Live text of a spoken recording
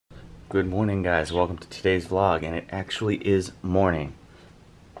Good morning, guys. Welcome to today's vlog, and it actually is morning.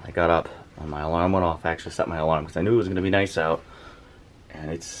 I got up when my alarm went off. I actually set my alarm because I knew it was going to be nice out,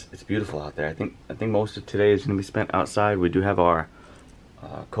 and it's beautiful out there. I think most of today is going to be spent outside. We do have our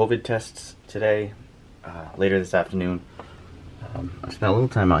COVID tests today, later this afternoon. I spent a little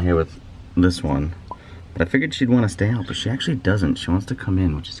time out here with this one, but I figured she'd want to stay out, but she actually doesn't. She wants to come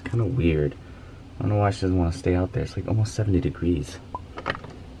in, which is kind of weird. I don't know why she doesn't want to stay out there. It's like almost 70 degrees.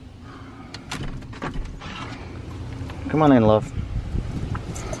 Come on in, love.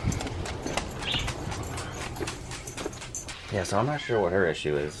 Yeah, so I'm not sure what her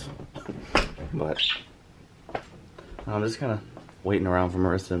issue is, but I'm just kind of waiting around for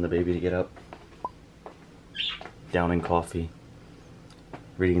Marissa and the baby to get up, downing coffee,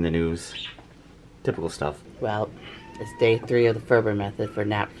 reading the news, typical stuff. Well, it's day 3 of the Ferber method for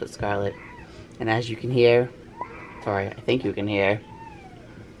naps with Scarlett, and as you can hear, or I think you can hear,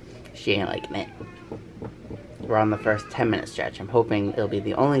 she ain't liking it. We're on the first 10-minute stretch. I'm hoping it'll be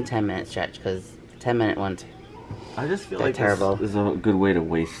the only 10-minute stretch, because 10-minute ones, I just feel they're like terrible. This is a good way to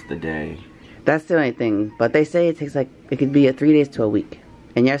waste the day. That's the only thing, but they say it takes it could be 3 days to a week.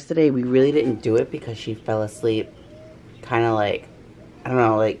 And yesterday we really didn't do it because she fell asleep, kind of like, I don't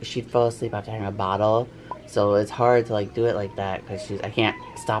know, she fell asleep after having a bottle. So it's hard to do it like that because I can't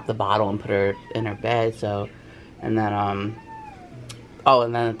stop the bottle and put her in her bed. So, and then oh,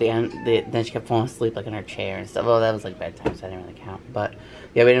 and then at the end, then she kept falling asleep in her chair and stuff. Oh, that was bedtime, so I didn't really count. But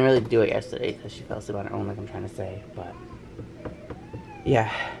yeah, we didn't really do it yesterday because she fell asleep on her own, like I'm trying to say. But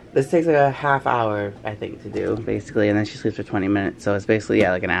yeah, this takes a half hour, I think, to do basically, and then she sleeps for 20 minutes. So it's basically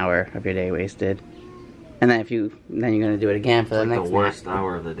an hour of your day wasted. And then you're gonna do it again for the next the worst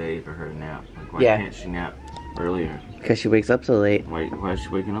hour of the day for her to nap. Why can't she nap earlier? Because she wakes up so late. Why is she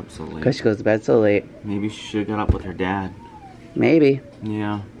waking up so late? Because she goes to bed so late. Maybe she should have got up with her dad. Maybe.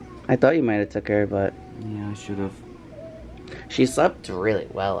 Yeah. I thought you might have took her, but yeah, I should have. She slept really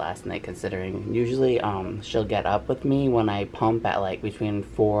well last night, considering usually she'll get up with me when I pump at between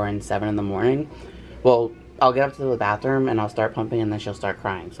 4 and 7 in the morning. Well, I'll get up to the bathroom and I'll start pumping, and then she'll start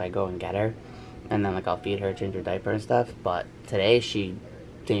crying, so I go and get her, and then I'll feed her, change her diaper and stuff. But today she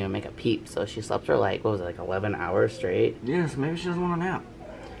didn't even make a peep, so she slept for 11 hours straight. Yes, maybe she doesn't want to nap.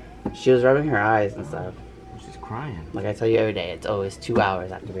 She was rubbing her eyes and stuff. She's crying. Like I tell you every day, it's always 2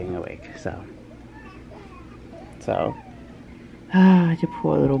 hours after being awake. So your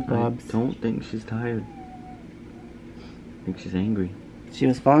poor little Bubs. I don't think she's tired. I think she's angry. She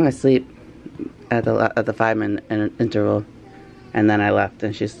was falling asleep at the 5-minute interval, and then I left,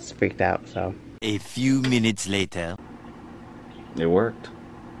 and she's freaked out. So a few minutes later, it worked.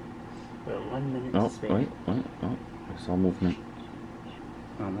 We're 1 minute. Oh, wait. Oh, I saw movement.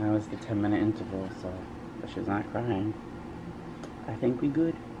 Oh, that was the 10-minute interval. So. But she's not crying. I think we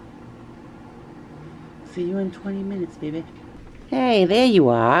good. See you in 20 minutes, baby. Hey, there you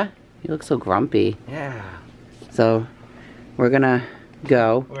are. You look so grumpy. Yeah. So, we're gonna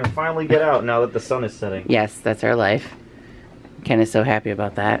go. We're gonna finally get out now that the sun is setting. Yes, that's our life. Ken is so happy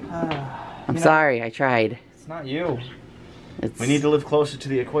about that. I'm sorry, I tried. It's not you. We need to live closer to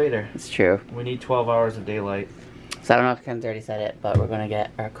the equator. It's true. We need 12 hours of daylight. So I don't know if Ken's already said it, but we're gonna get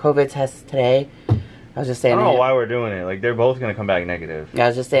our COVID tests today. I was just saying. I don't know why we're doing it. They're both gonna come back negative. Yeah, I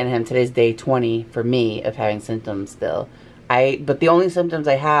was just saying to him, today's day 20 for me of having symptoms still. But the only symptoms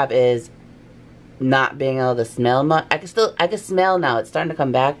I have is not being able to smell much. I can smell now. It's starting to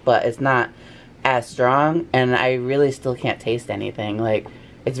come back, but it's not as strong, and I really still can't taste anything.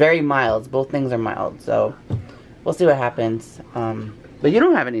 It's very mild. Both things are mild, so we'll see what happens. But you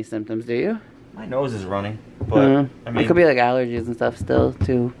don't have any symptoms, do you? My nose is running, but I mean, it could be allergies and stuff still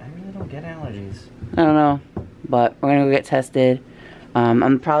too. I really don't get allergies. I don't know, but we're gonna go get tested.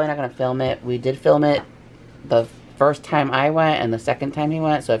 I'm probably not gonna film it. We did film it the first time I went and the second time he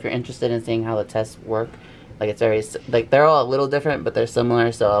went, so if you're interested in seeing how the tests work, it's very, they're all a little different, but they're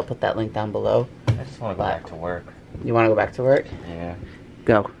similar, so I'll put that link down below. I just want to go back to work. You want to go back to work? Yeah.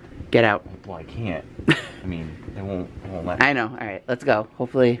 Go. Get out. Well, I can't. I mean, they won't let me. I know. Alright, let's go.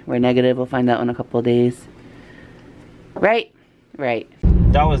 Hopefully we're negative. We'll find out in a couple of days. Right? Right.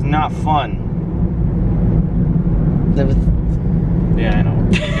 That was not fun. That was... Yeah, I know.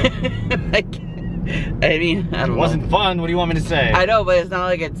 I mean, I don't know. It wasn't fun. What do you want me to say? I know, but it's not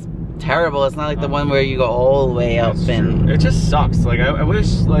like it's terrible. It's not like the one where you go all the way up and... It just sucks. I wish,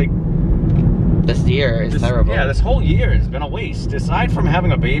 This year is terrible. Yeah, this whole year has been a waste. Aside from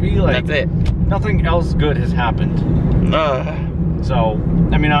having a baby, that's it. Nothing else good has happened. So,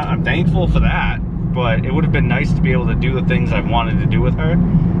 I mean, I'm thankful for that, but it would have been nice to be able to do the things I've wanted to do with her.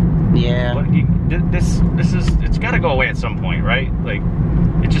 Yeah. But it's got to go away at some point, right?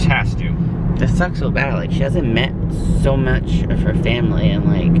 It just has to. It sucks so bad. Like, she hasn't met so much of her family, and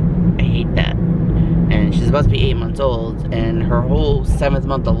like, I hate that. And she's supposed to be 8 months old, and her whole 7th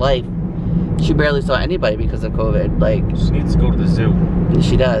month of life, she barely saw anybody because of COVID. Like, she needs to go to the zoo.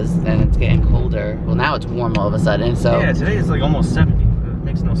 She does, and it's getting colder. Well, now it's warm all of a sudden, so... Yeah, today is like almost 70. It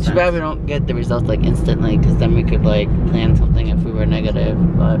makes no sense. Too bad we don't get the results like instantly, because then we could like plan something if we were negative,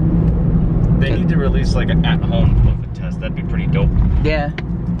 but... They need to release like an at-home COVID test. That'd be pretty dope. Yeah.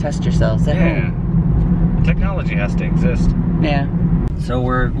 Test yourselves at home. Technology has to exist. Yeah. So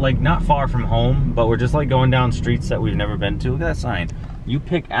we're like not far from home, but we're just like going down streets that we've never been to. Look at that sign. You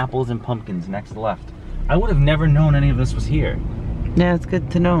pick apples and pumpkins next left. I would have never known any of this was here. Yeah, it's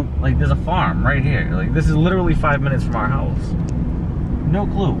good to know. Like, there's a farm right here. Like, this is literally 5 minutes from our house. No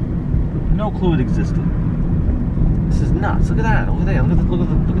clue. No clue it existed. This is nuts. Look at that. Over there. Look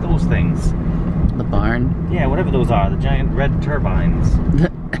at those things. The barn? Yeah, whatever those are. The giant red turbines.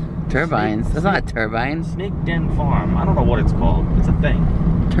 Turbines? That's not turbines. Snake Den Farm. I don't know what it's called. It's a thing.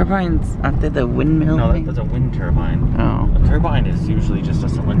 Turbines, aren't they the windmill No, thing? that's a wind turbine. Oh. A turbine is usually just a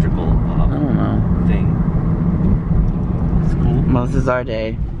cylindrical I don't know. thing. It's cool. Well, this is our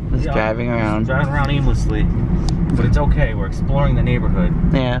day. Just driving around. Driving around aimlessly. But it's okay. We're exploring the neighborhood.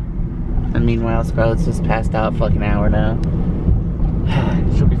 Yeah. And meanwhile, Sprout's just passed out for like an hour now.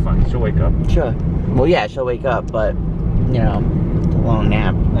 She'll be fine. She'll wake up. Sure. Well, yeah, she'll wake up, but, you know, it's a long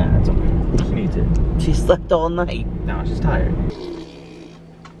nap. Nah, it's okay. She needs it. She slept all night. No, she's tired.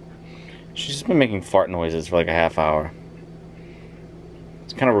 She's just been making fart noises for like a half hour.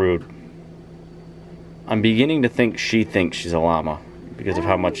 It's kind of rude. I'm beginning to think she thinks she's a llama because of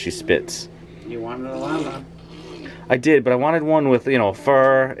how much she spits. You wanted a llama. I did, but I wanted one with, you know,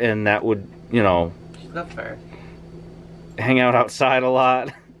 fur and that would, you know... She's got fur. Hang out outside a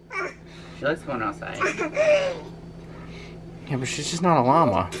lot. She likes going outside. Yeah, but she's just not a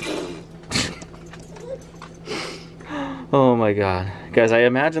llama. Oh my god. Guys, I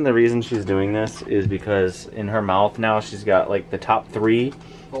imagine the reason she's doing this is because in her mouth now she's got like the top 3.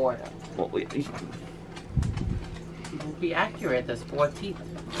 4. Well, Be accurate, there's 4 teeth.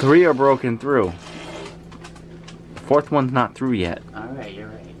 3 are broken through. The 4th one's not through yet. Alright, you're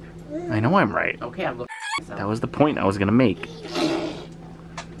right. I know I'm right. Okay, I'll go myself. That was the point I was gonna make.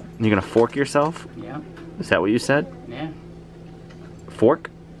 You're gonna fork yourself? Yeah. Is that what you said? Yeah. Fork?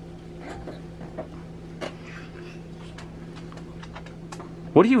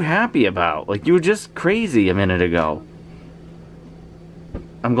 What are you happy about? Like, you were just crazy a minute ago.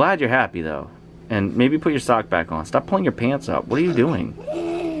 I'm glad you're happy, though. And maybe put your sock back on. Stop pulling your pants up. What are you doing?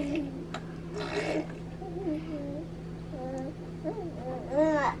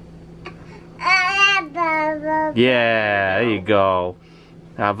 Yeah, there you go.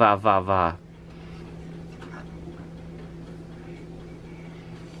 Va, va, va.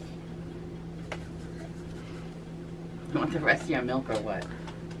 You want the rest of your milk or what?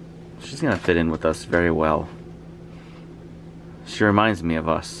 She's gonna fit in with us very well. She reminds me of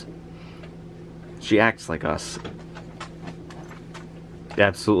us. She acts like us.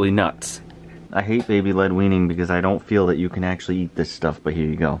 Absolutely nuts. I hate baby-led weaning because I don't feel that you can actually eat this stuff, but here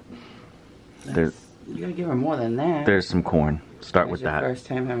you go. You gotta give her more than that. There's some corn. Start with that. First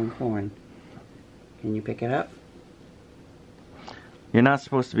time having corn. Can you pick it up? You're not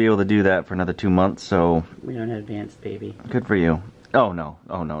supposed to be able to do that for another 2 months, so... We don't have advanced, baby. Good for you. Oh, no.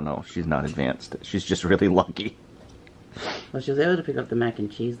 Oh, no. She's not advanced. She's just really lucky. Well, she was able to pick up the mac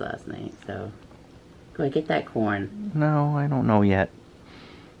and cheese last night, so... Go ahead, get that corn. No, I don't know yet.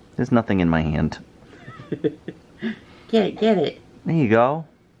 There's nothing in my hand. Get it. There you go.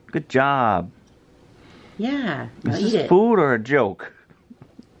 Good job. Yeah, now Is eat this it. food or a joke?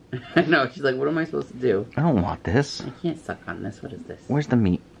 No, she's like, what am I supposed to do? I don't want this. I can't suck on this. What is this? Where's the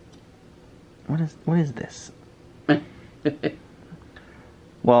meat? What is this?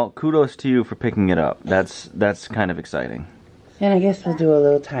 Well, kudos to you for picking it up. That's kind of exciting. And I guess we'll do a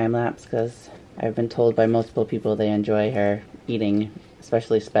little time lapse because I've been told by multiple people they enjoy her eating,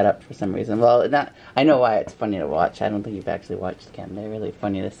 especially sped up for some reason. Well, I know why it's funny to watch. I don't think you've actually watched them. They're really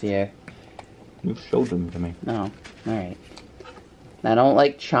funny to see her. You showed them to me. No, alright. Now don't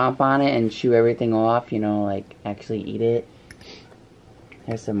like chomp on it and chew everything off, you know, like actually eat it.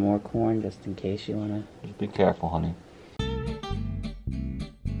 There's some more corn just in case you wanna... Just be careful, honey.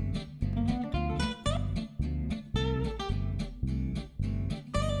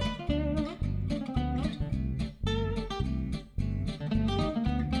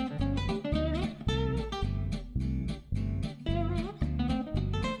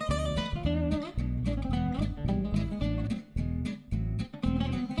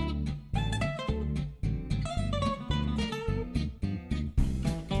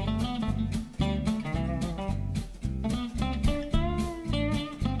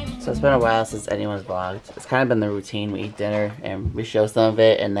 So it's been a while since anyone's vlogged. It's kind of been the routine. We eat dinner and we show some of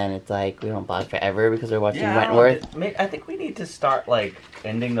it, and then it's like we don't vlog forever because we're watching Wentworth. I think we need to start like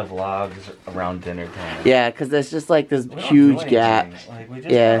ending the vlogs around dinner time. Yeah, because there's just like this huge gap. Like we just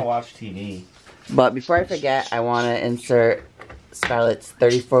gotta watch TV. But before I forget, I want to insert Scarlett's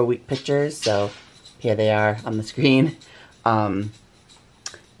 34-week pictures. So here they are on the screen.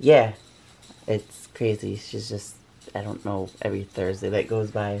 Yeah, it's crazy. She's just, I don't know, every Thursday that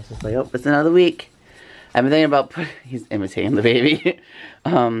goes by, it's just like, oh, it's another week. I've been thinking about he's imitating the baby.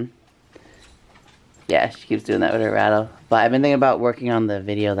 Yeah, she keeps doing that with her rattle. But I've been thinking about working on the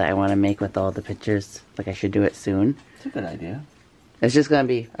video that I want to make with all the pictures. Like, I should do it soon. It's a good idea. It's just going to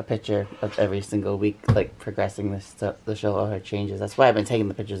be a picture of every single week, like, progressing the show, all her changes. That's why I've been taking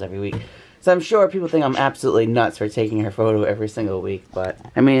the pictures every week. So I'm sure people think I'm absolutely nuts for taking her photo every single week, but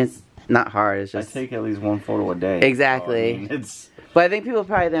I mean, it's not hard. It's just I take at least one photo a day. Exactly. So, I mean, it's. But I think people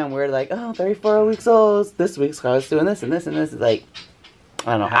probably think I'm weird, like, oh, 34 weeks old. This week Scarlett's doing this and this and this. It's like,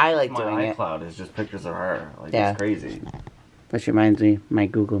 I don't know. I like doing it. My iCloud is just pictures of her. Like, Yeah. it's crazy. Which reminds me, my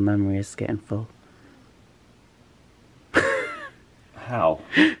Google memory is getting full. How?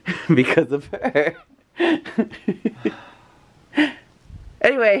 Because of her.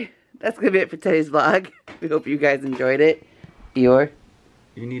 Anyway, that's gonna be it for today's vlog. We hope you guys enjoyed it. You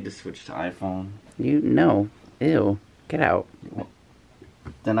need to switch to iPhone. No. Ew. Get out.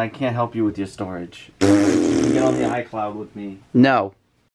 Then I can't help you with your storage. You can get on the iCloud with me. No.